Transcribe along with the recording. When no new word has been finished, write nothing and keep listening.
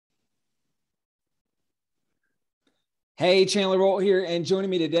Hey, Chandler Bolt here, and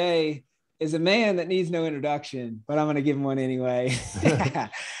joining me today is a man that needs no introduction, but I'm going to give him one anyway.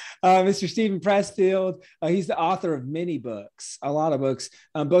 Mr. Steven Pressfield. He's the author of many books, a lot of books,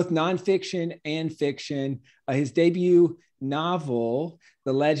 both nonfiction and fiction. His debut novel,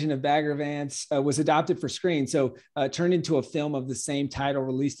 The Legend of Bagger Vance, was adopted for screen, so turned into a film of the same title,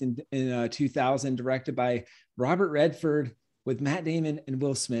 released in 2000, directed by Robert Redford with Matt Damon and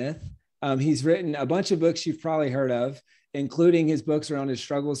Will Smith. He's written a bunch of books you've probably heard of, including his books around his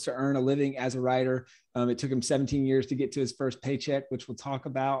struggles to earn a living as a writer. It took him 17 years to get to his first paycheck, which we'll talk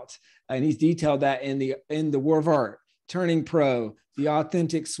about. And he's detailed that in the War of Art, Turning Pro, The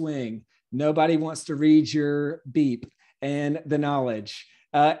Authentic Swing, Nobody Wants to Read Your Beep, and The Knowledge.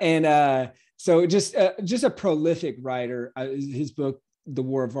 So just a prolific writer. His book, The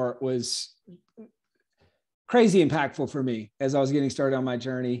War of Art, was crazy impactful for me as I was getting started on my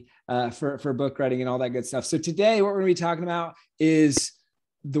journey for book writing and all that good stuff. So today, what we're going to be talking about is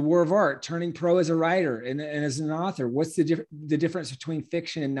the War of Art, turning pro as a writer and as an author. What's the difference between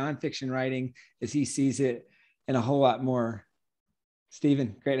fiction and nonfiction writing as he sees it, and a whole lot more.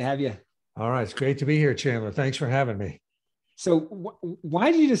 Steven, great to have you. All right. It's great to be here, Chandler. Thanks for having me. So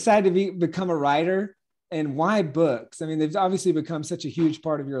why did you decide to become a writer? And why books? I mean, they've obviously become such a huge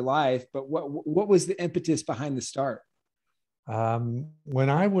part of your life, but what was the impetus behind the start? When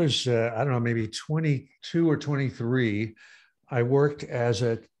I was, I don't know, maybe 22 or 23, I worked as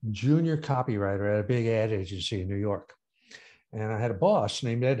a junior copywriter at a big ad agency in New York. And I had a boss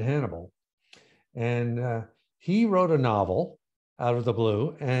named Ed Hannibal. And he wrote a novel out of the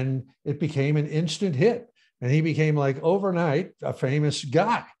blue, and it became an instant hit. And he became, like, overnight a famous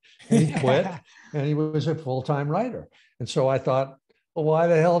guy. And he quit. And he was a full-time writer. And so I thought, well, why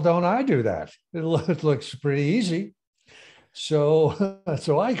the hell don't I do that? It looks pretty easy. So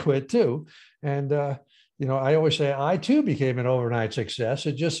I quit too. And, I always say I too became an overnight success.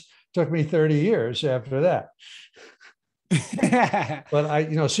 It just took me 30 years after that.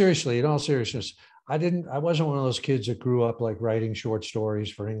 But seriously, in all seriousness, I wasn't one of those kids that grew up like writing short stories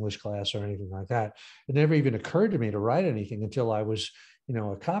for English class or anything like that. It never even occurred to me to write anything until I was a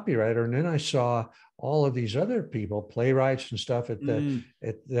copywriter. And then I saw all of these other people, playwrights and stuff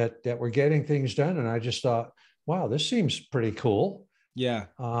that were getting things done. And I just thought, wow, this seems pretty cool. Yeah.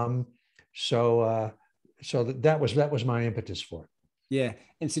 So that was my impetus for it. Yeah.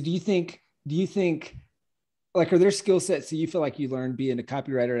 And so do you think like, are there skill sets that you feel like you learned being a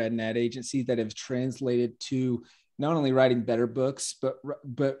copywriter at an ad agency that have translated to not only writing better books, but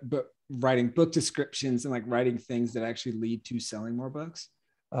writing book descriptions and like writing things that actually lead to selling more books?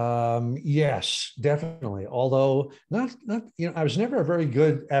 Yes, definitely. Although not, I was never a very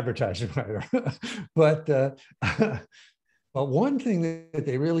good advertising writer, but one thing that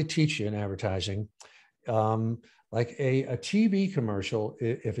they really teach you in advertising, like a TV commercial,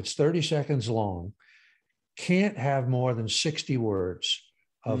 if it's 30 seconds long, can't have more than 60 words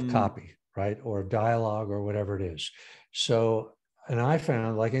of copy, right? Or dialogue or whatever it is. So, and I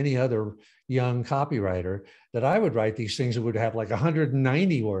found, like any other young copywriter, that I would write these things that would have like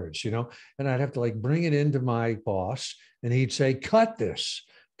 190 words, and I'd have to like bring it into my boss, and he'd say, cut this,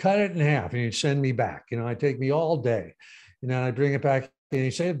 cut it in half. And he'd send me back, it'd take me all day. I'd bring it back and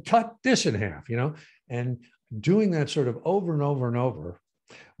he'd say, cut this in half, and doing that sort of over and over and over.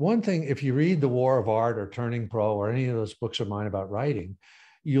 One thing, if you read The War of Art or Turning Pro or any of those books of mine about writing,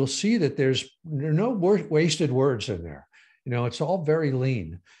 you'll see that there are no wasted words in there. It's all very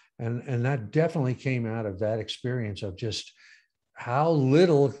lean. And that definitely came out of that experience of just how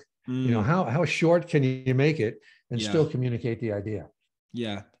little, how short can you make it and still communicate the idea?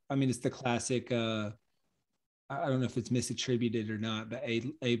 Yeah. I mean, it's the classic, I don't know if it's misattributed or not, but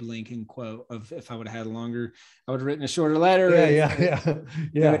Abe Lincoln quote of, if I would have had longer, I would have written a shorter letter.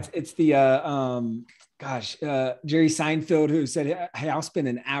 Yeah. It's the, Jerry Seinfeld, who said, hey, I'll spend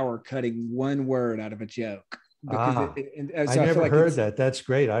an hour cutting one word out of a joke. I never heard that. That's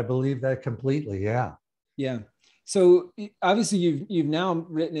great. I believe that completely. Yeah. Yeah. So obviously you've now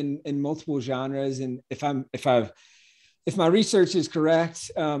written in multiple genres. And if my research is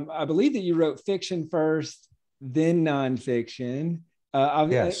correct, I believe that you wrote fiction first, then nonfiction.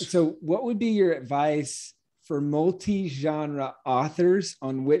 Yes. So what would be your advice for multi-genre authors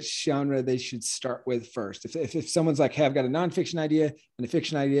on which genre they should start with first? If someone's like, hey, I've got a nonfiction idea and a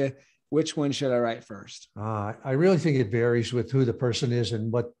fiction idea, which one should I write first? I really think it varies with who the person is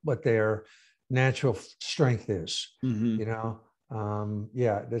and what their natural strength is. I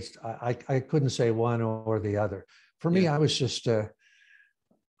couldn't say one or the other. For me, I was just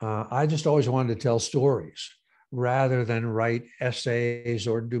I just always wanted to tell stories. rather than write essays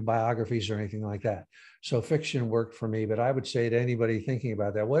or do biographies or anything like that. So fiction worked for me, but I would say to anybody thinking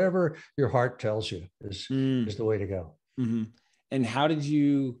about that, whatever your heart tells you is the way to go. Mm-hmm. And how did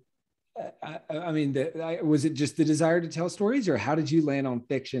you, was it just the desire to tell stories, or how did you land on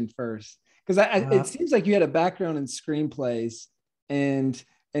fiction first? Because it seems like you had a background in screenplays, and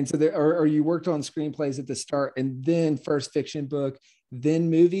so there, or you worked on screenplays at the start, and then first fiction book, then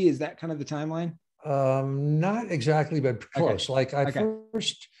movie. Is that kind of the timeline? Not exactly, but close. Okay. Like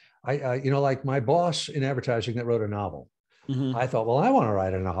first, like my boss in advertising that wrote a novel. Mm-hmm. I thought, well, I want to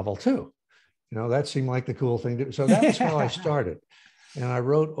write a novel too. That seemed like the cool thing to do. So that's how I started. And I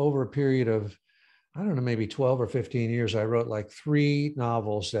wrote over a period of, I don't know, maybe 12 or 15 years. I wrote like 3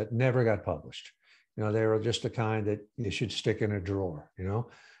 novels that never got published. They were just the kind that you should stick in a drawer,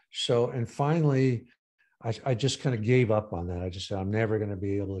 So, and finally, I just kind of gave up on that. I just said, I'm never going to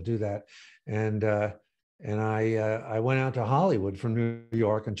be able to do that. And I went out to Hollywood from New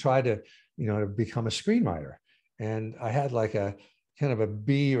York and tried to, to become a screenwriter. And I had like a kind of a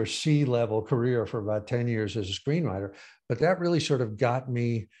B or C level career for about 10 years as a screenwriter, but that really sort of got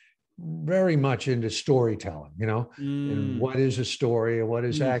me very much into storytelling, and what is a story, and what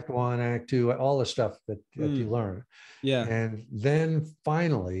is act 1, act 2, all the stuff that you learn. Yeah. And then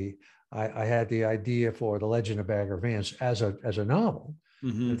finally, I had the idea for The Legend of Bagger Vance as a novel.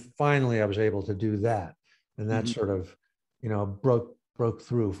 Mm-hmm. And finally I was able to do that. And that sort of, broke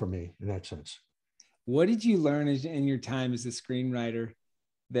through for me in that sense. What did you learn in your time as a screenwriter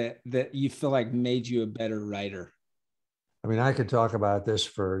that you feel like made you a better writer? I mean, I could talk about this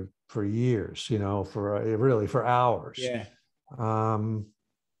for years, for hours. Yeah.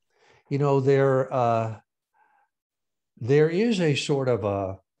 There is a sort of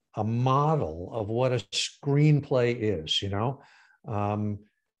a model of what a screenplay is,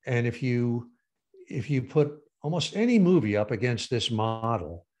 and if you put almost any movie up against this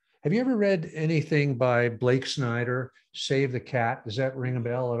model. Have you ever read anything by Blake Snyder, Save the Cat? Does that ring a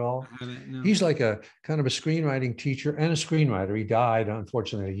bell at all? I haven't, no. He's like a kind of a screenwriting teacher and a screenwriter. He died,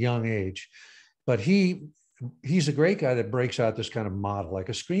 unfortunately, at a young age. But he's a great guy that breaks out this kind of model. Like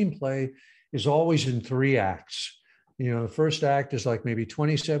a screenplay is always in 3 acts. The first act is like maybe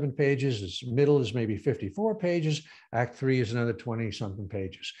 27 pages. Its middle is maybe 54 pages. Act 3 is another 20-something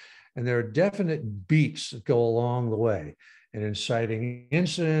pages. And there are definite beats that go along the way. An inciting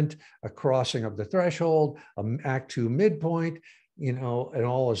incident, a crossing of the threshold, act 2 midpoint, an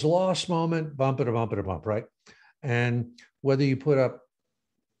all is lost moment, bump, right? And whether you put up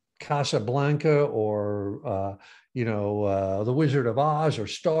Casablanca or, The Wizard of Oz or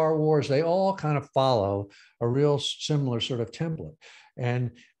Star Wars, they all kind of follow a real similar sort of template.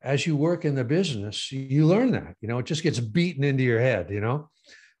 And as you work in the business, you learn that, it just gets beaten into your head,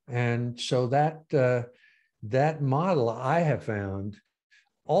 And so that model I have found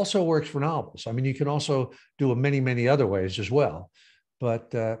also works for novels. I mean, you can also do it many other ways as well.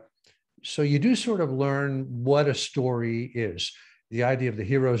 But so you do sort of learn what a story is, the idea of the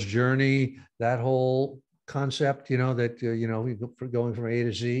hero's journey, that whole concept, going from A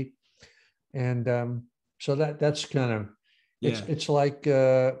to Z. And so that's kind of, it's like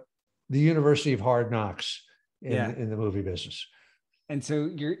the University of Hard Knocks in the movie business. And so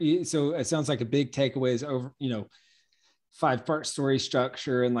so it sounds like a big takeaway is over, 5-part story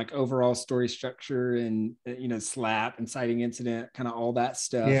structure and like overall story structure and, slap, inciting incident, kind of all that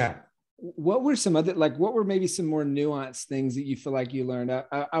stuff. Yeah. What were some other, what were maybe some more nuanced things that you feel like you learned?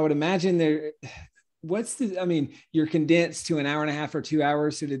 I would imagine you're condensed to an hour and a half or 2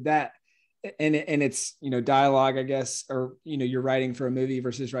 hours. So did that, and it's, dialogue, I guess, or, you're writing for a movie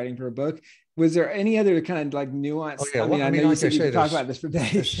versus writing for a book. Was there any other kind of like nuance? Oh, yeah. I know you said you could talk about this for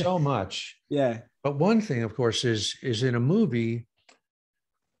days. There's so much. Yeah. But one thing, of course, is in a movie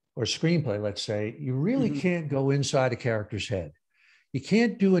or screenplay, let's say, you really can't go inside a character's head. You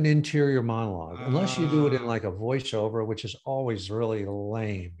can't do an interior monologue unless you do it in like a voiceover, which is always really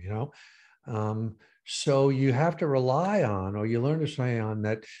lame, So you have to rely on, or you learn to rely on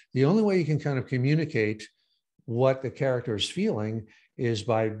that the only way you can kind of communicate what the character is feeling is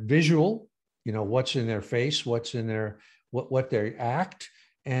by visual, what's in their face, what's in their, what they act,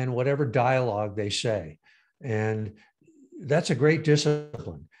 and whatever dialogue they say. And that's a great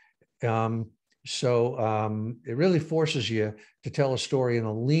discipline. So it really forces you to tell a story in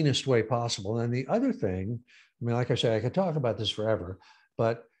the leanest way possible. And the other thing, like I said, I could talk about this forever,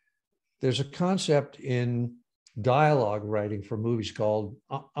 but there's a concept in dialogue writing for movies called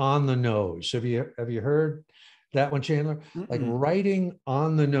on the nose. Have you heard that one, Chandler? Like writing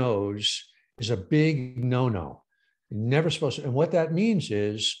on the nose is a big no-no. You're never supposed to. And what that means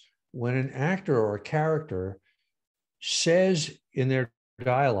is when an actor or a character says in their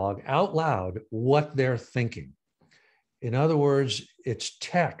dialogue out loud what they're thinking. In other words, it's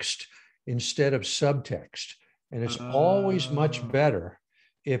text instead of subtext. And it's always much better,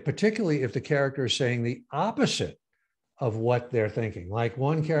 particularly if the character is saying the opposite of what they're thinking. Like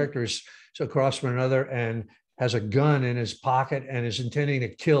one character is across from another and has a gun in his pocket and is intending to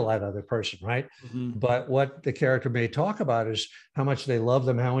kill that other person, right? Mm-hmm. But what the character may talk about is how much they love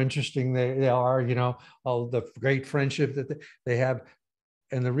them, how interesting they are, all the great friendship that they have.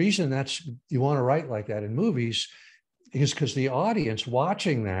 And the reason you want to write like that in movies is because the audience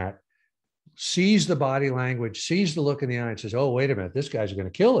watching that sees the body language, sees the look in the eye and says, oh, wait a minute, this guy's going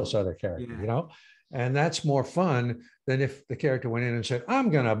to kill this other character, And that's more fun than if the character went in and said, I'm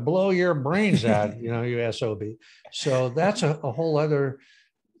going to blow your brains out, you SOB. So that's a whole other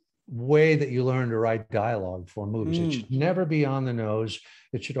way that you learn to write dialogue for movies. It should never be on the nose.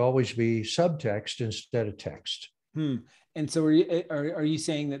 It should always be subtext instead of text. And so are you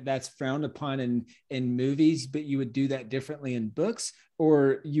saying that that's frowned upon in movies, but you would do that differently in books,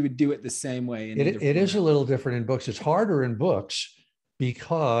 or you would do it the same way? It is a little different in books. It's harder in books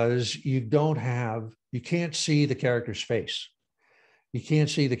because you can't see the character's face. You can't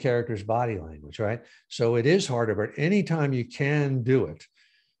see the character's body language, right? So it is harder, but anytime you can do it.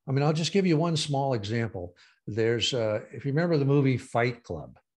 I mean, I'll just give you one small example. There's, if you remember the movie Fight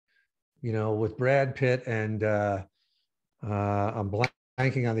Club, with Brad Pitt and I'm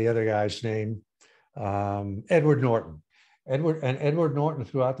blanking on the other guy's name, Edward Norton. Edward Norton,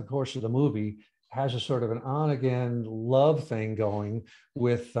 throughout the course of the movie, has a sort of an on-again love thing going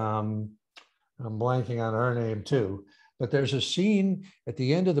with, I'm blanking on her name too, but there's a scene at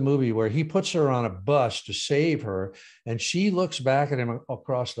the end of the movie where he puts her on a bus to save her, and she looks back at him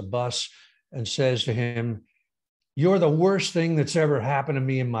across the bus and says to him, "You're the worst thing that's ever happened to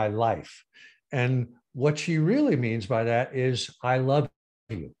me in my life." And what she really means by that is, I love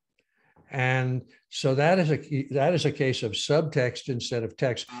you. And so that is a case of subtext instead of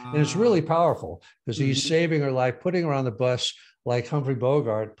text. And it's really powerful because he's saving her life, putting her on the bus like Humphrey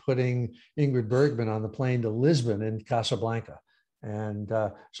Bogart putting Ingrid Bergman on the plane to Lisbon in Casablanca. And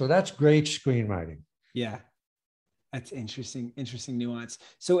so that's great screenwriting. Yeah, that's interesting nuance.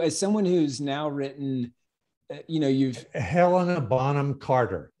 So as someone who's now written, you've Helena Bonham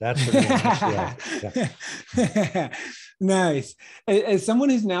Carter. That's her name. Yeah. Nice. As someone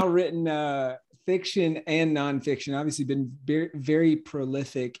who's now written fiction and nonfiction, obviously been very, very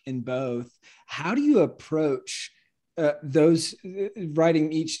prolific in both. How do you approach those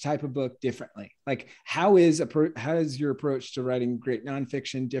writing each type of book differently? Like, how is your approach to writing great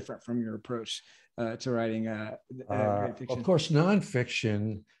nonfiction different from your approach to writing great fiction? Of course,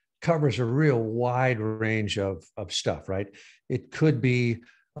 nonfiction covers a real wide range of stuff, right? It could be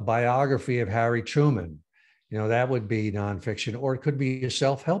a biography of Harry Truman, that would be nonfiction, or it could be a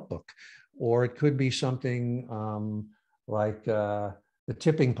self-help book, or it could be something like The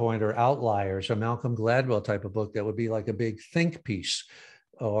Tipping Point or Outliers, a Malcolm Gladwell type of book that would be like a big think piece,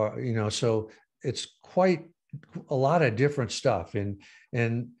 or, so it's quite a lot of different stuff. And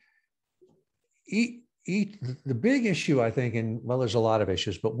the big issue, I think, there's a lot of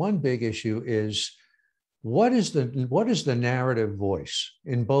issues, but one big issue is what is the narrative voice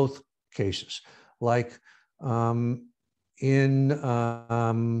in both cases? Like in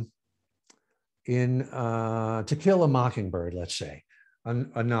To Kill a Mockingbird, let's say,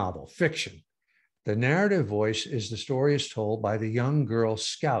 a novel, fiction. The narrative voice is the story is told by the young girl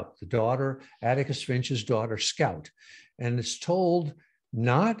Scout, the daughter, Atticus Finch's daughter, Scout. And it's told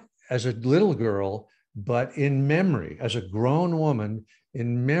not as a little girl, but in memory, as a grown woman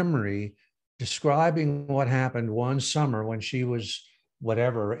in memory, describing what happened one summer when she was, 8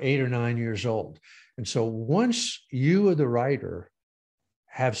 or 9 years old. And so once you, the writer,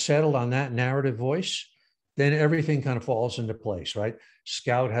 have settled on that narrative voice, then everything kind of falls into place, right?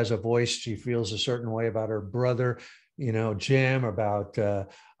 Scout has a voice. She feels a certain way about her brother, Jim, about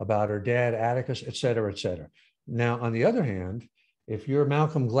her dad, Atticus, et cetera, et cetera. Now, on the other hand, if you're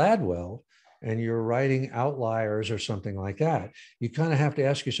Malcolm Gladwell and you're writing Outliers or something like that, you kind of have to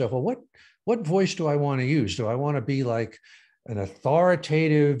ask yourself, well, what voice do I want to use? Do I want to be like an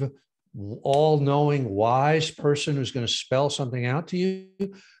authoritative, all-knowing, wise person who's going to spell something out to you?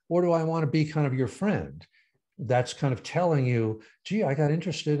 Or do I want to be kind of your friend that's kind of telling you, gee, I got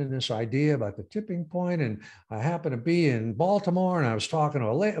interested in this idea about the tipping point, and I happen to be in Baltimore, and I was talking to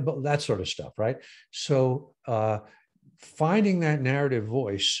a lady about that sort of stuff, right? So finding that narrative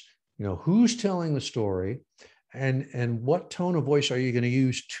voice, who's telling the story, and what tone of voice are you going to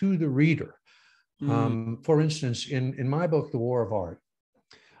use to the reader? For instance, in my book, The War of Art,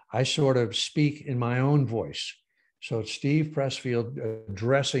 I sort of speak in my own voice. So it's Steve Pressfield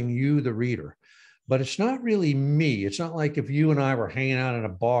addressing you, the reader. But it's not really me. It's not like if you and I were hanging out in a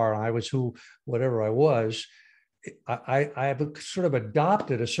bar, I was whatever I was. I have sort of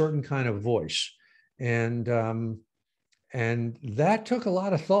adopted a certain kind of voice. And that took a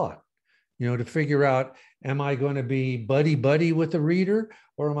lot of thought, to figure out, am I going to be buddy with the reader,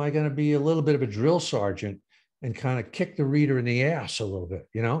 or am I going to be a little bit of a drill sergeant and kind of kick the reader in the ass a little bit,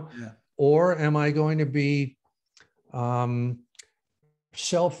 Yeah. Or am I going to be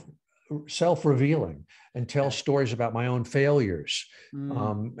self-revealing and tell stories about my own failures,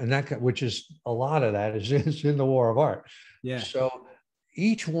 and that, which is a lot of that is in the War of Art. Yeah. So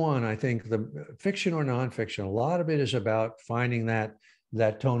each one, I think, the fiction or nonfiction, a lot of it is about finding that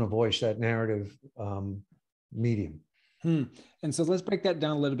tone of voice, that narrative medium. And so let's break that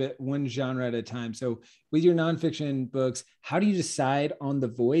down a little bit, one genre at a time. So with your nonfiction books, how do you decide on the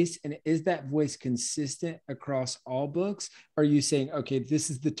voice? And is that voice consistent across all books? Or are you saying, okay,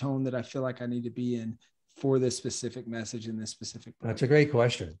 this is the tone that I feel like I need to be in for this specific message in this specific book? That's a great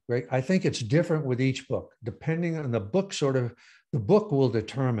question. Great. I think it's different with each book, depending on the book. The book will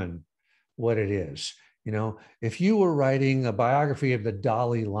determine what it is. If you were writing a biography of the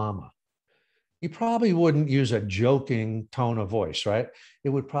Dalai Lama, you probably wouldn't use a joking tone of voice, right? It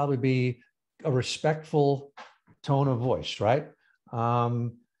would probably be a respectful tone of voice, right?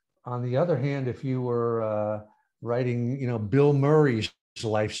 On the other hand, if you were writing, Bill Murray's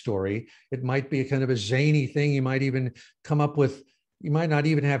life story, it might be a kind of a zany thing. You might even come up with, you might not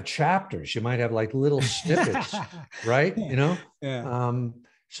even have chapters. You might have like little snippets, right? Yeah.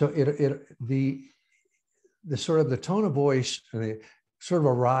 So the sort of the tone of voice sort of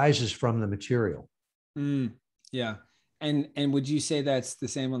arises from the material. Yeah. And would you say that's the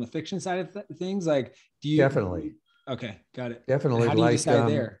same on the fiction side of things? Like, do you? Definitely. Okay. Got it. Definitely. How do you decide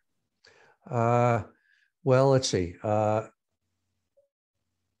there? Well, let's see. Like,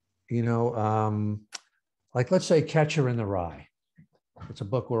 let's say Catcher in the Rye. It's a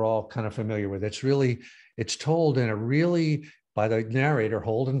book we're all kind of familiar with. It's told by the narrator,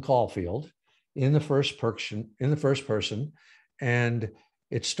 Holden Caulfield, in the first person. And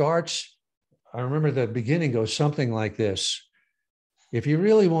it starts, I remember the beginning goes something like this. If you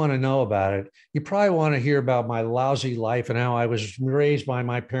really want to know about it, you probably want to hear about my lousy life and how I was raised by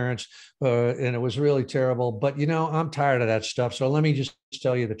my parents, and it was really terrible. But, I'm tired of that stuff. So let me just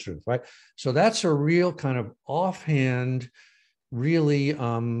tell you the truth, right? So that's a real kind of offhand, really,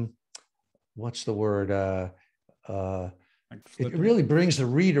 what's the word? It really brings the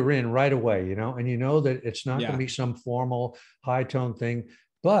reader in right away, and that it's not going to be some formal high tone thing,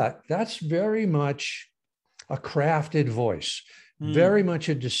 but that's very much a crafted voice, very much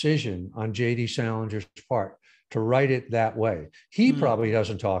a decision on J.D. Salinger's part to write it that way. He probably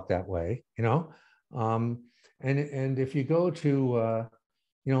doesn't talk that way, and if you go to,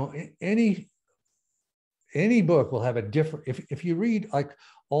 any book will have a different, if you read like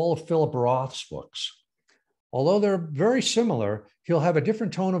all of Philip Roth's books, although they're very similar, he'll have a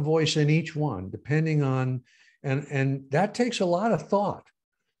different tone of voice in each one, depending on, and that takes a lot of thought.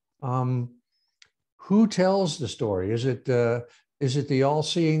 Who tells the story? Is it the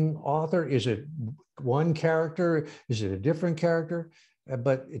all-seeing author? Is it one character? Is it a different character?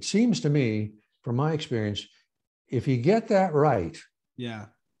 But it seems to me, from my experience, if you get that right,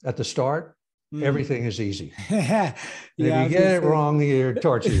 at the start, everything is easy. If you get it wrong, you're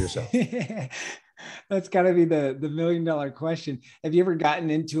torturing yourself. That's got to be the $1 million question. Have you ever gotten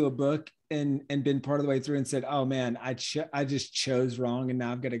into a book and been part of the way through and said, "Oh man, I just chose wrong, and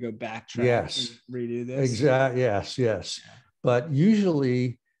now I've got to go backtrack and redo this"? Exactly. Yes. But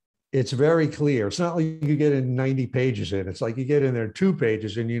usually, it's very clear. It's not like you get in 90 pages in. It's like you get in there 2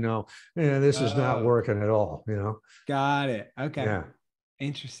 pages, and this is not working at all. Got it. Okay. Yeah.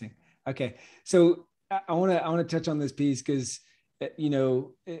 Interesting. Okay. So I want to touch on this piece because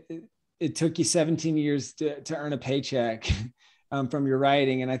it took you 17 years to earn a paycheck from your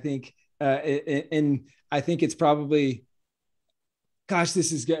writing. And I think, it's probably, gosh,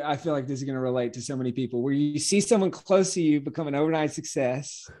 this is good. I feel like this is going to relate to so many people where you see someone close to you become an overnight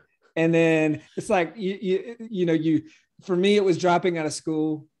success. And then it's like, for me, it was dropping out of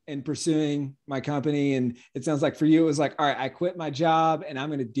school and pursuing my company. And it sounds like for you, it was like, all right, I quit my job and I'm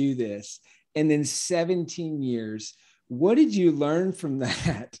going to do this. And then 17 years, what did you learn from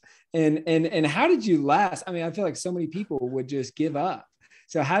that? And how did you last? I mean, I feel like so many people would just give up.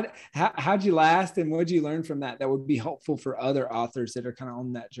 So how'd you last, and what did you learn from that would be helpful for other authors that are kind of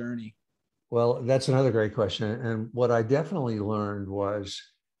on that journey? Well, that's another great question. And what I definitely learned was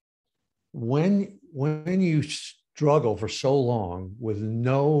when you struggle for so long with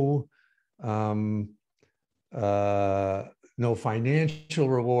no no financial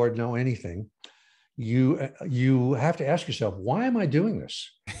reward, no anything. You have to ask yourself, why am I doing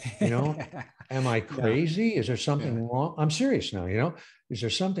this? You know, am I crazy? Is there something wrong? I'm serious now, you know, is there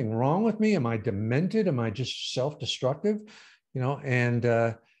something wrong with me? Am I demented? Am I just self-destructive? You know, and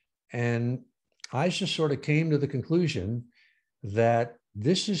I just sort of came to the conclusion that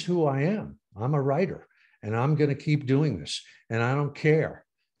this is who I am. I'm a writer and I'm going to keep doing this. And I don't care,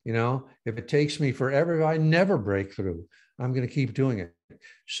 you know, if it takes me forever, if I never break through, I'm going to keep doing it.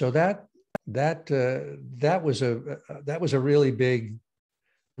 So that was a really big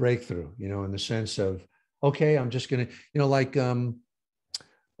breakthrough, you know, in the sense of, okay, I'm just going to, you know, like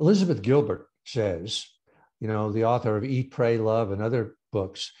Elizabeth Gilbert says, you know, the author of Eat, Pray, Love and other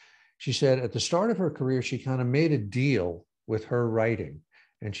books, she said at the start of her career, she kind of made a deal with her writing.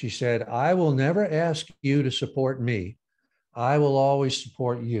 And she said, I will never ask you to support me. I will always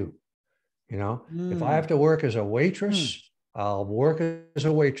support you. You know, if I have to work as a waitress, I'll work as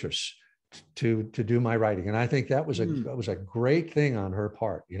a waitress to do my writing. And I think that was a great thing on her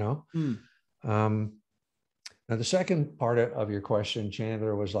part, you know. Now the second part of your question,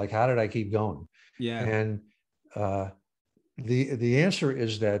 Chandler, was like, how did I keep going? Yeah. And the answer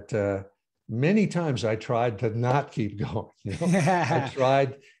is that many times I tried to not keep going. You know, I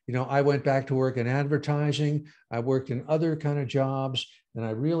tried, you know, I went back to work in advertising. I worked in other kind of jobs, and I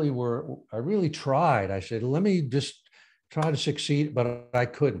really tried. I said, let me just try to succeed, but I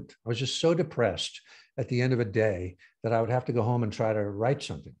couldn't. I was just so depressed at the end of a day that I would have to go home and try to write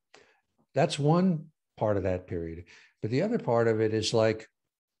something. That's one part of that period. But the other part of it is like,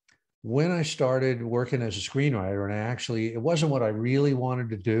 when I started working as a screenwriter, and it wasn't what I really wanted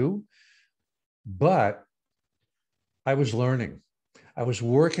to do, but I was learning. I was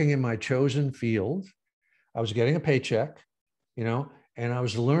working in my chosen field. I was getting a paycheck, you know, and I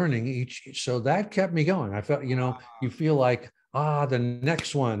was learning so that kept me going. I felt, you know, you feel like, the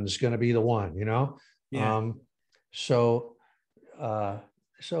next one's going to be the one, you know? Yeah. So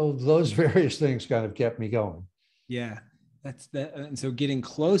those various things kind of kept me going. Yeah. That's that. And so getting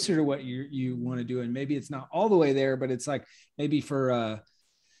closer to what you want to do, and maybe it's not all the way there, but it's like, maybe for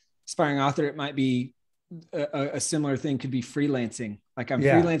aspiring author, it might be a similar thing could be freelancing. Like I'm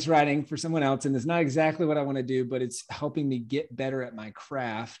freelance writing for someone else, and it's not exactly what I want to do, but it's helping me get better at my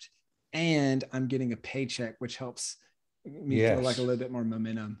craft, and I'm getting a paycheck, which helps me feel like a little bit more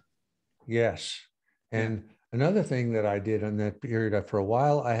momentum. Yes. And another thing that I did in that period, for a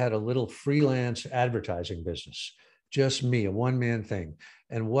while, I had a little freelance advertising business, just me, a one-man thing.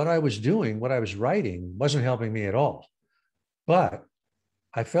 And what I was doing, what I was writing wasn't helping me at all, but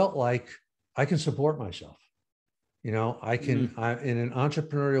I felt like I can support myself. You know, I can, in an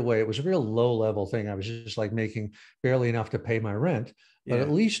entrepreneurial way. It was a real low level thing. I was just like making barely enough to pay my rent, but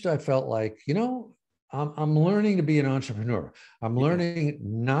at least I felt like, you know, I'm learning to be an entrepreneur. I'm learning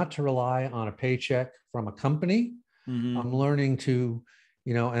not to rely on a paycheck from a company. I'm learning to,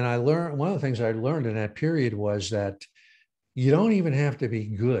 you know, and I learned, one of the things I learned in that period was that you don't even have to be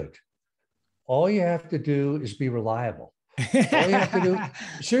good. All you have to do is be reliable. All you have to do,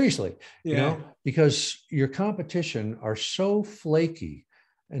 seriously, you know, because your competition are so flaky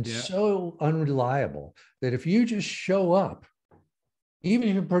and so unreliable that if you just show up, even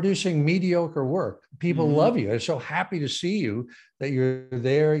if you're producing mediocre work, people love you. They're so happy to see you that you're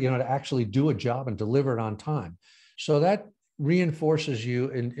there, you know, to actually do a job and deliver it on time. So that reinforces you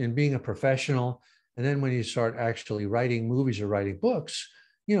in being a professional. And then when you start actually writing movies or writing books,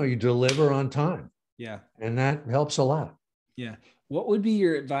 you know, you deliver on time. Yeah. And that helps a lot. Yeah. What would be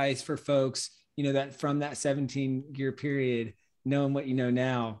your advice for folks, you know, that from that 17-year period, knowing what you know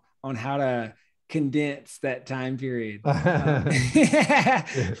now, on how to condense that time period? You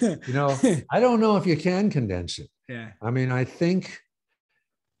know, I don't know if you can condense it. Yeah. I mean, I think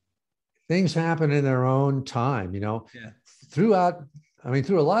things happen in their own time, you know. Through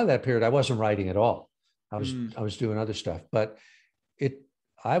a lot of that period, I wasn't writing at all. I was doing other stuff, but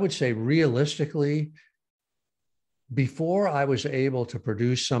I would say realistically, before I was able to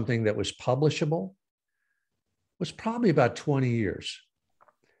produce something that was publishable, was probably about 20 years.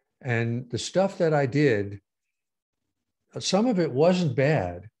 And the stuff that I did, some of it wasn't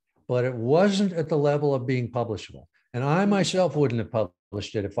bad, but it wasn't at the level of being publishable. And I myself wouldn't have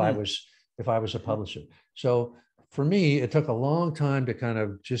published it if I was a publisher. So for me, it took a long time to kind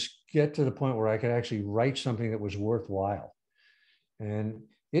of just get to the point where I could actually write something that was worthwhile. And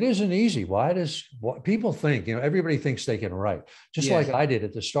it isn't easy. Why does what people think, you know, everybody thinks they can write, just like I did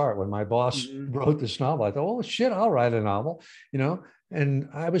at the start when my boss wrote this novel. I thought, oh shit, I'll write a novel, you know, and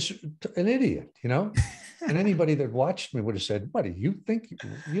I was an idiot, you know, and anybody that watched me would have said, what do you think?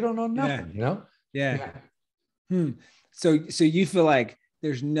 You don't know nothing, you know? Yeah. Hmm. So you feel like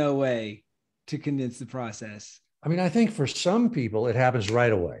there's no way to condense the process? I mean, I think for some people it happens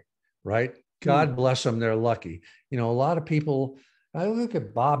right away, right? Hmm. God bless them, they're lucky. You know, a lot of people, I look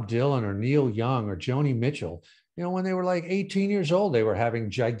at Bob Dylan or Neil Young or Joni Mitchell, you know, when they were like 18 years old, they were having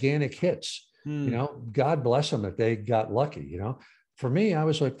gigantic hits. You Hmm. know, God bless them that they got lucky, you know. For me, I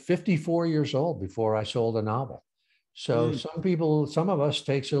was like 54 years old before I sold a novel. So Hmm. some people, some of us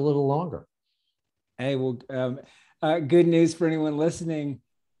takes a little longer. Hey, well, good news for anyone listening.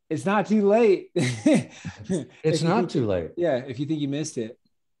 It's not too late. It's If you not think, too late. yeah, if you think you missed it.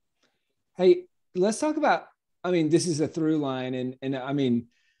 Hey, let's talk about, I mean, this is a through line and I mean,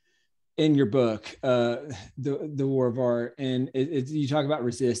 in your book, the War of Art, and you talk about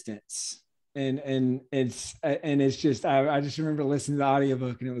resistance, and it's just I just remember listening to the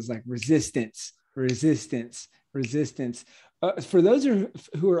audiobook, and it was like resistance, resistance, resistance. For those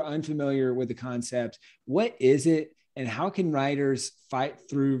who are unfamiliar with the concept, what is it, and how can writers fight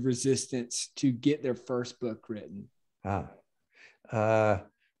through resistance to get their first book written? Ah. Uh,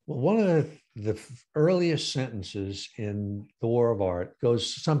 well, one of the earliest sentences in The War of Art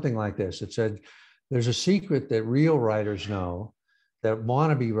goes something like this. It said, there's a secret that real writers know that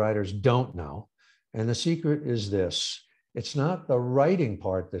wannabe writers don't know. And the secret is this: it's not the writing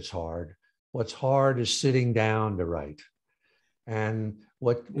part that's hard. What's hard is sitting down to write. And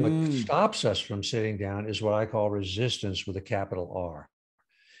what Mm, stops us from sitting down is what I call resistance with a capital R.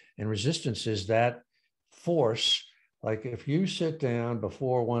 And resistance is that force. Like if you sit down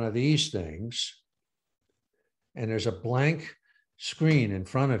before one of these things and there's a blank screen in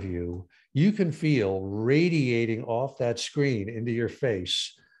front of you, you can feel radiating off that screen into your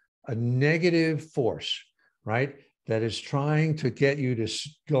face a negative force, right? That is trying to get you to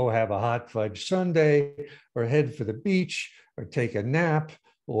go have a hot fudge sundae or head for the beach or take a nap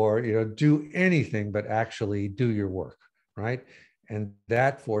or, you know, do anything but actually do your work, right? And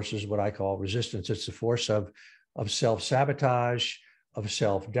that force is what I call resistance. It's the force of self-sabotage, of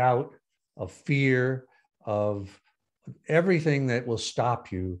self-doubt, of fear, of everything that will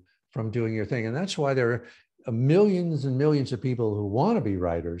stop you from doing your thing. And that's why there are millions and millions of people who want to be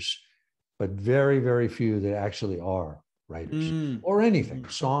writers, but very, very few that actually are writers mm, or anything, mm,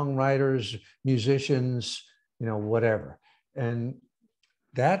 songwriters, musicians, you know, whatever. And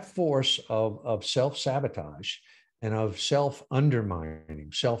that force of self-sabotage and of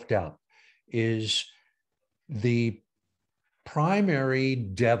self-undermining, self-doubt is the primary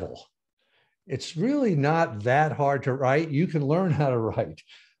devil. It's really not that hard to write. You can learn how to write,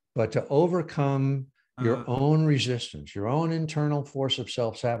 but to overcome your uh, own resistance, your own internal force of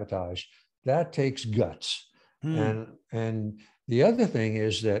self-sabotage, that takes guts. hmm, And the other thing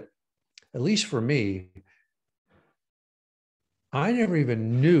is that, at least for me, I never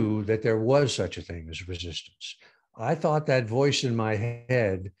even knew that there was such a thing as resistance. I thought that voice in my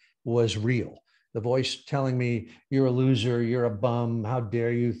head was real. The voice telling me, you're a loser, you're a bum, how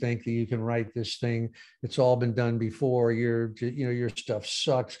dare you think that you can write this thing? It's all been done before, your stuff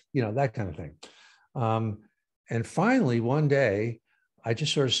sucks, you know, that kind of thing. Um, and finally, one day, I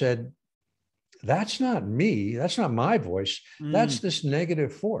just sort of said, that's not me. That's not my voice. That's mm, this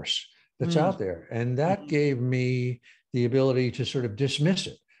negative force that's mm, out there. And that mm, gave me the ability to sort of dismiss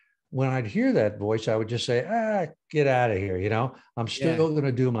it. When I'd hear that voice, I would just say, get out of here. You know, I'm still yeah. going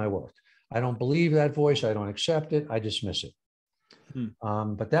to do my work. I don't believe that voice. I don't accept it. I dismiss it.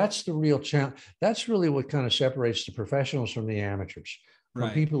 Hmm. But that's the real challenge. That's really what kind of separates the professionals from the amateurs, from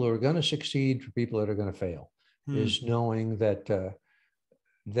Right. people who are going to succeed, from people that are going to fail, Hmm. is knowing that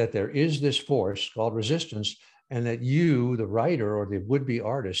that there is this force called resistance, and that you, the writer or the would-be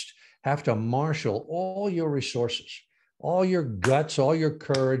artist, have to marshal all your resources, all your guts, all your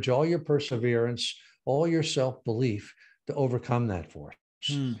courage, all your perseverance, all your self-belief to overcome that force.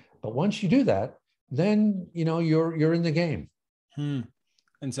 Hmm. But once you do that, then you know you're in the game. Hmm.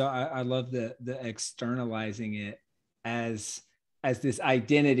 And so I love the externalizing it as as this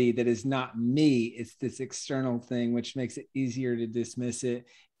identity that is not me. It's this external thing, which makes it easier to dismiss it.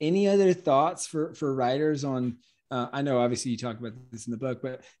 Any other thoughts for writers on? I know obviously you talk about this in the book,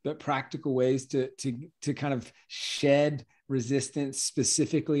 but practical ways to kind of shed resistance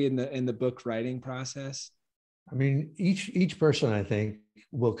specifically in the book writing process. I mean, each person, I think,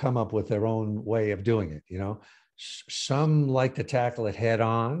 will come up with their own way of doing it. You know, some like to tackle it head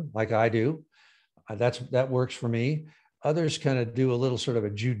on, like I do. That works for me. Others kind of do a little sort of a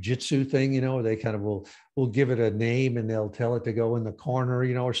jujitsu thing, you know, where they kind of will give it a name and they'll tell it to go in the corner,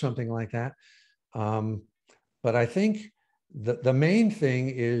 you know, or something like that. Um, but I think the main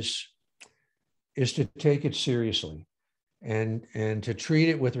thing is to take it seriously and to treat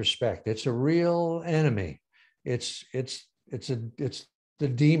it with respect. It's a real enemy. it's the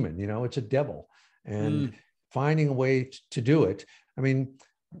demon, it's a devil, and finding a way to do it. I mean,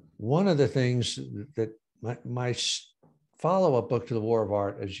 one of the things that my follow-up book to The War of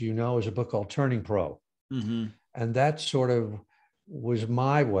Art, as you know, is a book called Turning Pro. Mm-hmm. And that sort of was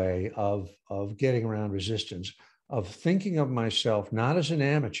my way of getting around resistance, of thinking of myself not as an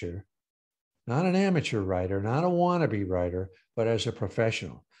amateur, not an amateur writer, not a wannabe writer, but as a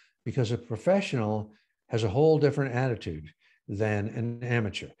professional, because a professional has a whole different attitude than an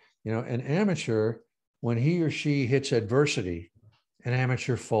amateur. An amateur, when he or she hits adversity, an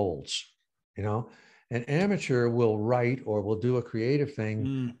amateur folds. An amateur will write or will do a creative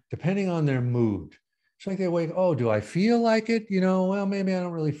thing depending on their mood. It's like they wake, oh, do I feel like it? Well, maybe I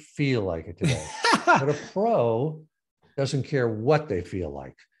don't really feel like it today. But a pro doesn't care what they feel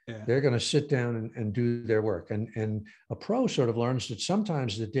like. Yeah. They're going to sit down and do their work. And a pro sort of learns that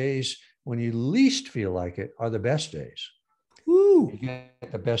sometimes the days when you least feel like it are the best days. Woo. You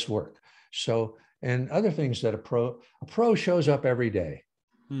get the best work. So, and other things that a pro shows up every day.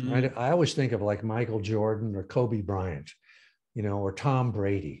 Mm-hmm. Right? I always think of like Michael Jordan or Kobe Bryant, or Tom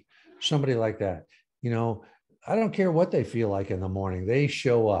Brady, somebody like that. I don't care what they feel like in the morning. They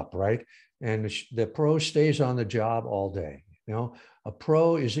show up, right? And the pro stays on the job all day. A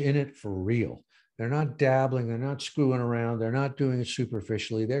pro is in it for real. They're not dabbling. They're not screwing around. They're not doing it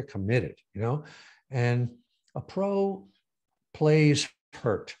superficially. They're committed, and a pro plays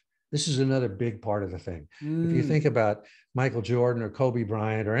hurt. This is another big part of the thing. If you think about Michael Jordan or Kobe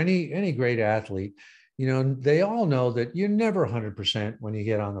Bryant or any great athlete, they all know that you're never 100% when you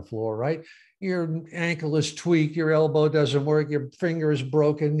get on the floor, right? Your ankle is tweaked, your elbow doesn't work, your finger is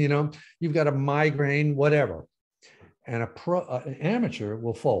broken, you've got a migraine, whatever. And an amateur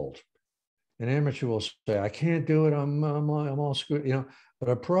will fold. An amateur will say, I can't do it, I'm all screwed, But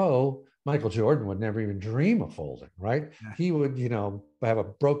a pro, Michael Jordan would never even dream of folding, right? Yeah. He would, have a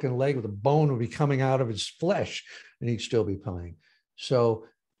broken leg with a bone would be coming out of his flesh and he'd still be playing. So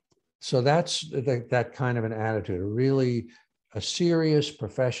that's that kind of an attitude, a serious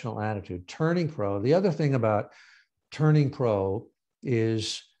professional attitude. Turning pro. The other thing about turning pro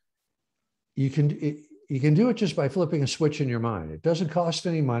is you can do it just by flipping a switch in your mind. It doesn't cost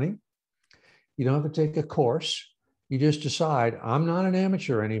any money. You don't have to take a course. You just decide, I'm not an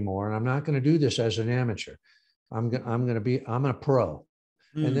amateur anymore, and I'm not going to do this as an amateur. I'm a pro.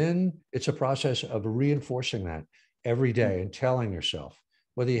 And then it's a process of reinforcing that every day and telling yourself,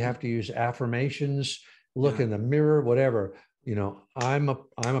 whether you have to use affirmations, look in the mirror, whatever, I'm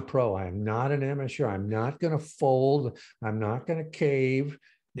a pro. I'm not an amateur. I'm not going to fold. I'm not going to cave.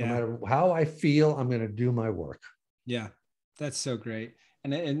 No matter how I feel, I'm going to do my work. Yeah, that's so great.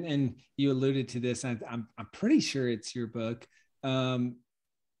 And you alluded to this. I'm pretty sure it's your book.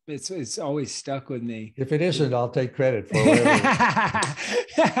 It's always stuck with me. If it isn't, I'll take credit for whatever.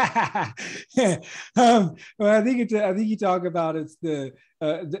 Well, I think you talk about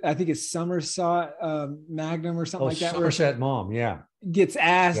I think it's Somerset Magnum or something like that. Somerset Maugham, yeah. Gets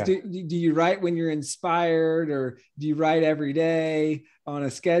asked, do you write when you're inspired, or do you write every day on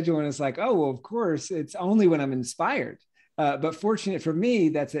a schedule? And it's like, oh, well, of course, it's only when I'm inspired. But fortunate for me,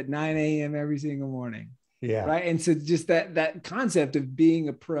 that's at 9 a.m. every single morning. Yeah. Right. And so just that concept of being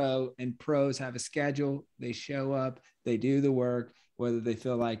a pro, and pros have a schedule, they show up, they do the work, whether they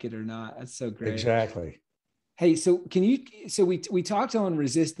feel like it or not. That's so great. Exactly. Hey, so we talked on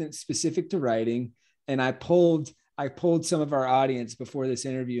resistance specific to writing, and I polled some of our audience before this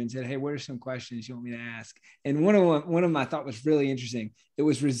interview and said, hey, what are some questions you want me to ask? And one of them I thought was really interesting. It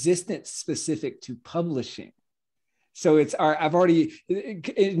was resistance specific to publishing. So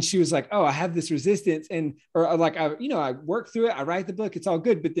and she was like, oh, I have this resistance, I work through it. I write the book. It's all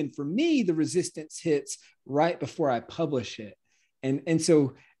good. But then for me, the resistance hits right before I publish it. And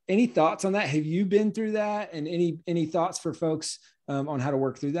so any thoughts on that? Have you been through that? And any thoughts for folks on how to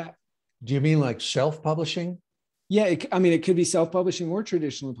work through that? Do you mean like self-publishing? Yeah. It could be self-publishing or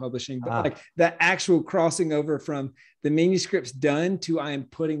traditional publishing, but like the actual crossing over from the manuscript's done to I am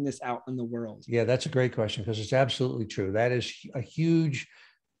putting this out in the world. Yeah, that's a great question, because it's absolutely true. That is a huge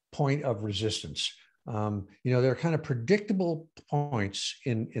point of resistance. There are kind of predictable points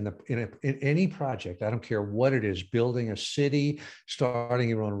in any project. I don't care what it is, building a city, starting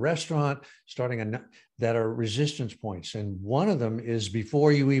your own restaurant, that are resistance points. And one of them is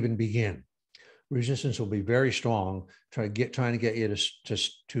before you even begin. Resistance will be very strong, trying to get you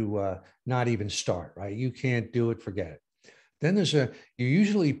to not even start, right? You can't do it, forget it. Then you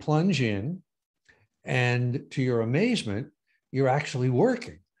usually plunge in, and to your amazement, you're actually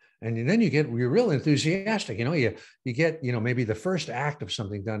working. And then you're real enthusiastic. You get, maybe the first act of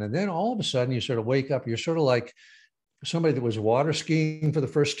something done. And then all of a sudden you sort of wake up, you're sort of like somebody that was water skiing for the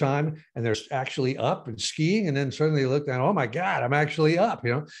first time and they're actually up and skiing. And then suddenly you look down, oh my God, I'm actually up,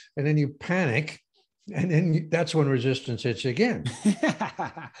 and then you panic. And then that's when resistance hits again.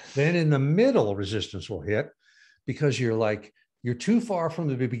 Then in the middle, resistance will hit because you're too far from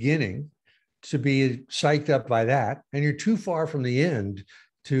the beginning to be psyched up by that. And you're too far from the end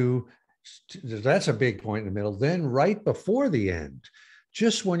that's a big point in the middle. Then right before the end,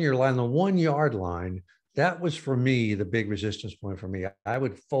 just when you're on the 1 yard line, that was for me, the big resistance point for me. I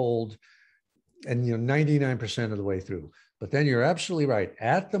would fold and 99% of the way through. But then you're absolutely right.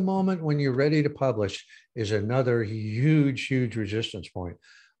 At the moment when you're ready to publish is another huge, huge resistance point.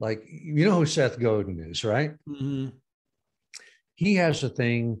 Like, who Seth Godin is, right? Mm-hmm. He has a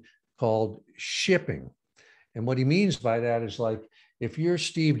thing called shipping. And what he means by that is like, if you're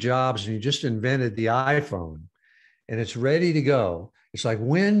Steve Jobs and you just invented the iPhone and it's ready to go, it's like,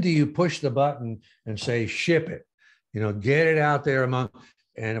 when do you push the button and say, ship it, get it out there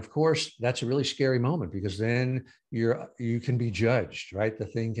and of course, that's a really scary moment because then you can be judged, right? The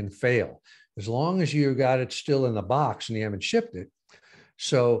thing can fail as long as you got it still in the box and you haven't shipped it.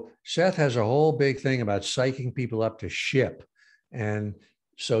 So Seth has a whole big thing about psyching people up to ship. And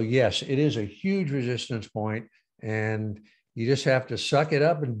so, yes, it is a huge resistance point, and you just have to suck it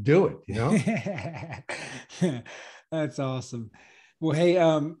up and do it, That's awesome. Well, hey,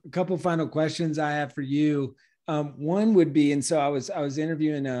 a couple final questions I have for you. One would be, and so I was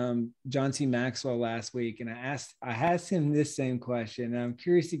interviewing John C. Maxwell last week, and I asked him this same question. And I'm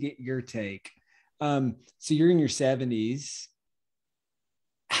curious to get your take. So you're in your 70s.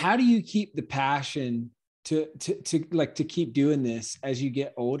 How do you keep the passion to keep doing this as you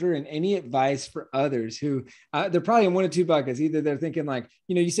get older? And any advice for others who they're probably in one of two buckets. Either they're thinking like,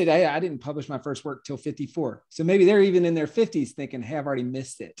 you said, hey, I didn't publish my first work till 54. So maybe they're even in their 50s thinking, hey, I've already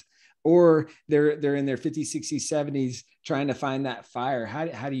missed it. Or they're in their 50s, 60s, 70s trying to find that fire.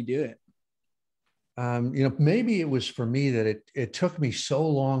 How do you do it? Maybe it was for me that it took me so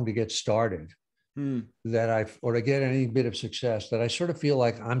long to get started or to get any bit of success that I sort of feel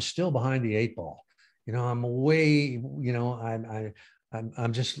like I'm still behind the 8 ball. I'm way,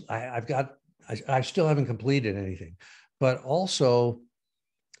 I still haven't completed anything, but also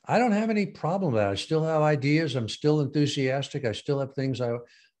I don't have any problem with that. I still have ideas. I'm still enthusiastic. I still have things I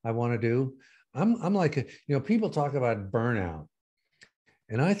want to do. I'm like, people talk about burnout,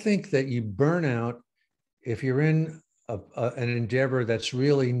 and I think that you burn out if you're in an endeavor that's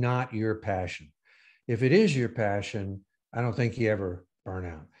really not your passion. If it is your passion, I don't think you ever burn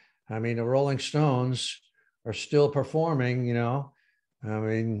out. I mean, the Rolling Stones are still performing,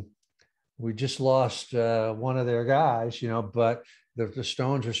 we just lost one of their guys, but the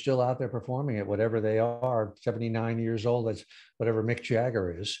Stones are still out there performing at whatever they are, 79 years old. That's whatever Mick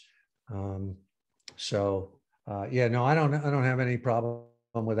Jagger is. I don't have any problem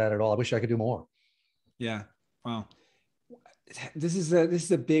with that at all. I wish I could do more. Yeah. Wow. This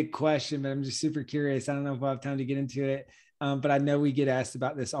is a big question, but I'm just super curious. I don't know if we'll have time to get into it. But I know we get asked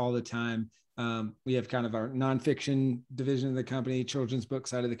about this all the time. We have kind of our nonfiction division of the company, children's book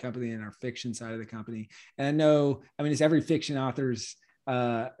side of the company, and our fiction side of the company. And I know, it's every fiction author's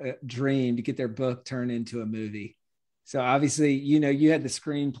dream to get their book turned into a movie. So obviously, you had the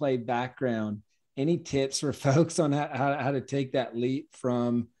screenplay background. Any tips for folks on how to take that leap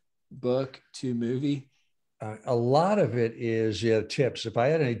from book to movie? A lot of it is tips. If I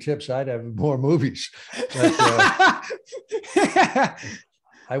had any tips, I'd have more movies. But,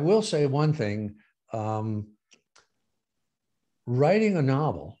 I will say one thing. Writing a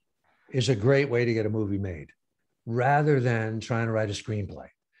novel is a great way to get a movie made rather than trying to write a screenplay.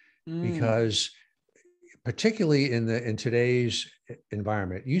 Because particularly in today's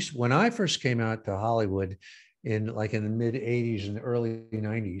environment, when I first came out to Hollywood in the mid 80s and early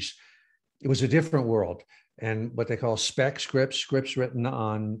 90s, it was a different world. And what they call spec scripts written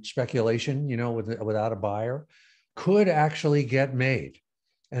on speculation, without a buyer, could actually get made.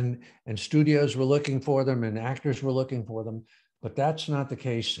 And studios were looking for them and actors were looking for them. But that's not the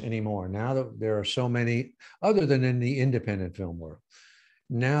case anymore. Now that there are so many, other than in the independent film world,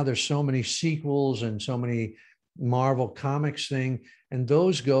 now there's so many sequels and so many Marvel Comics thing. And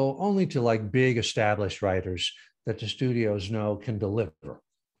those go only to like big established writers that the studios know can deliver,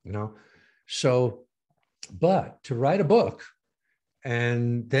 So, but to write a book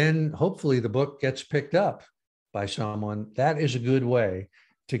and then hopefully the book gets picked up by someone, that is a good way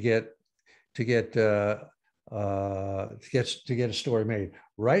to get a story made.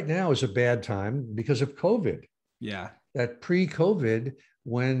 Right now is a bad time because of COVID. Yeah. That pre-COVID,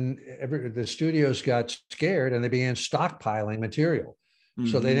 when the studios got scared and they began stockpiling material.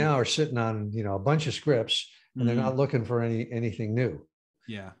 So they now are sitting on, a bunch of scripts, and they're not looking for anything new.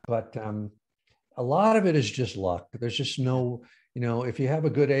 Yeah. But a lot of it is just luck. There's just no, if you have a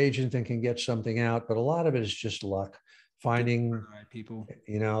good agent and can get something out, but a lot of it is just luck. Finding right people,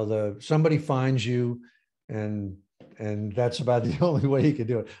 somebody finds you, and that's about the only way you can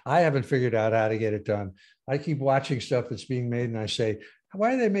do it. I haven't figured out how to get it done. I keep watching stuff that's being made, and I say,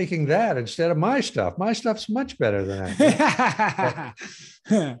 why are they making that instead of my stuff? My stuff's much better than that.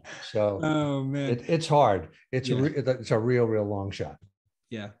 So, oh man, it's hard. It's a real long shot.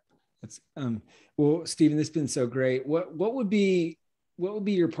 Yeah, that's well, Steven, this has been so great. What would be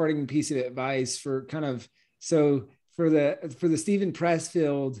your parting piece of advice for kind of for the Steven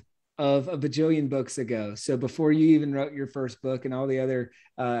Pressfield of a bajillion books ago? So before you even wrote your first book, and all the other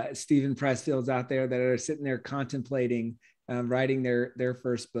Steven Pressfields out there that are sitting there contemplating writing their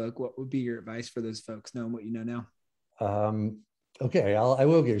first book, what would be your advice for those folks, knowing what you know now? Okay, I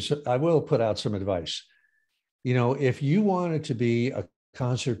will put out some advice. If you wanted to be a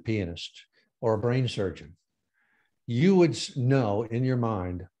concert pianist or a brain surgeon, you would know in your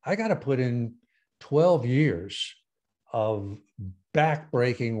mind, I got to put in 12 years of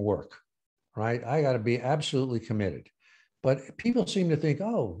back-breaking work, right? I got to be absolutely committed. But people seem to think,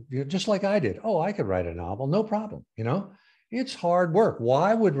 oh, just like I did, oh, I could write a novel, no problem. It's hard work.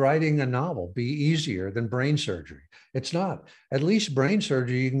 Why would writing a novel be easier than brain surgery? It's not. At least brain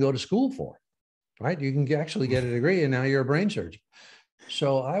surgery you can go to school for, right? You can actually get a degree, and now you're a brain surgeon.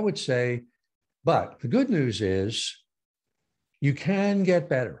 So I would say, but the good news is you can get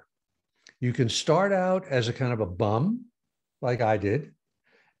better. You can start out as a kind of a bum, like I did,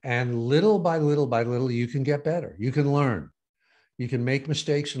 and little by little, you can get better. You can learn. You can make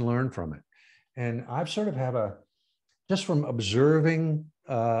mistakes and learn from it. And I've sort of just from observing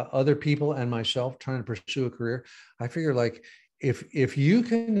other people and myself trying to pursue a career, I figure like if you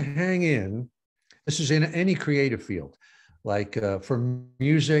can hang in, this is in any creative field, like for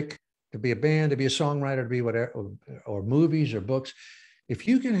music, to be a band, to be a songwriter, to be whatever, or movies or books, if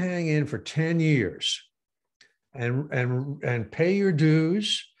you can hang in for 10 years and pay your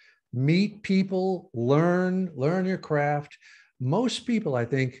dues, meet people, learn your craft, most people, I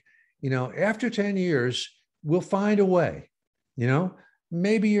think, after 10 years, will find a way.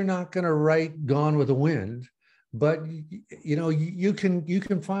 Maybe you're not going to write Gone with the Wind, but you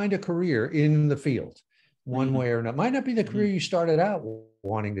can find a career in the field one way or another. Might not be the career you started out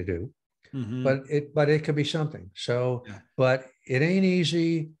wanting to do, but it could be something. So, but it ain't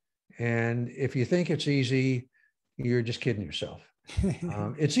easy. And if you think it's easy, you're just kidding yourself.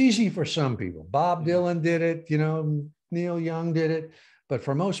 It's easy for some people. Bob Dylan did it, Neil Young did it, but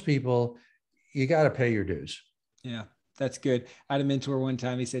for most people, you got to pay your dues. Yeah, that's good. I had a mentor one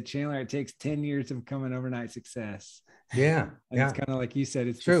time. He said, Chandler, it takes 10 years to become an overnight success. Yeah. It's kind of like you said,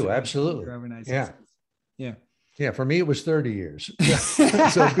 it's true. Absolutely. Overnight success. Yeah. Yeah. For me, it was 30 years.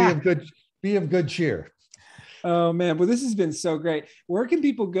 So be of good cheer. Oh man. Well, this has been so great. Where can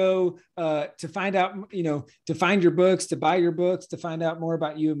people go to find out, to find your books, to buy your books, to find out more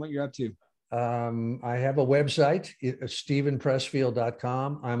about you and what you're up to? I have a website,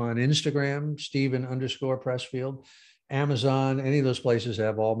 stevenpressfield.com. I'm on Instagram, Steven_Pressfield, Amazon, any of those places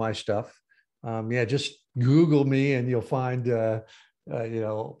have all my stuff. Just Google me and you'll find,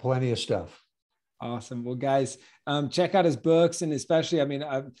 plenty of stuff. Awesome. Well, guys, check out his books. And especially,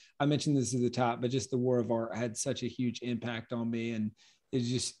 I mentioned this at the top, but just The War of Art had such a huge impact on me, and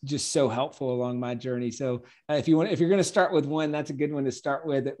it's just so helpful along my journey. So if you're going to start with one, that's a good one to start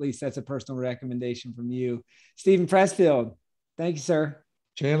with. At least that's a personal recommendation from you. Steven Pressfield, thank you, sir.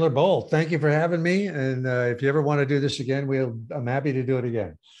 Chandler Bolt, thank you for having me. And if you ever want to do this again, I'm happy to do it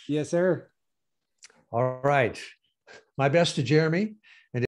again. Yes, sir. All right. My best to Jeremy.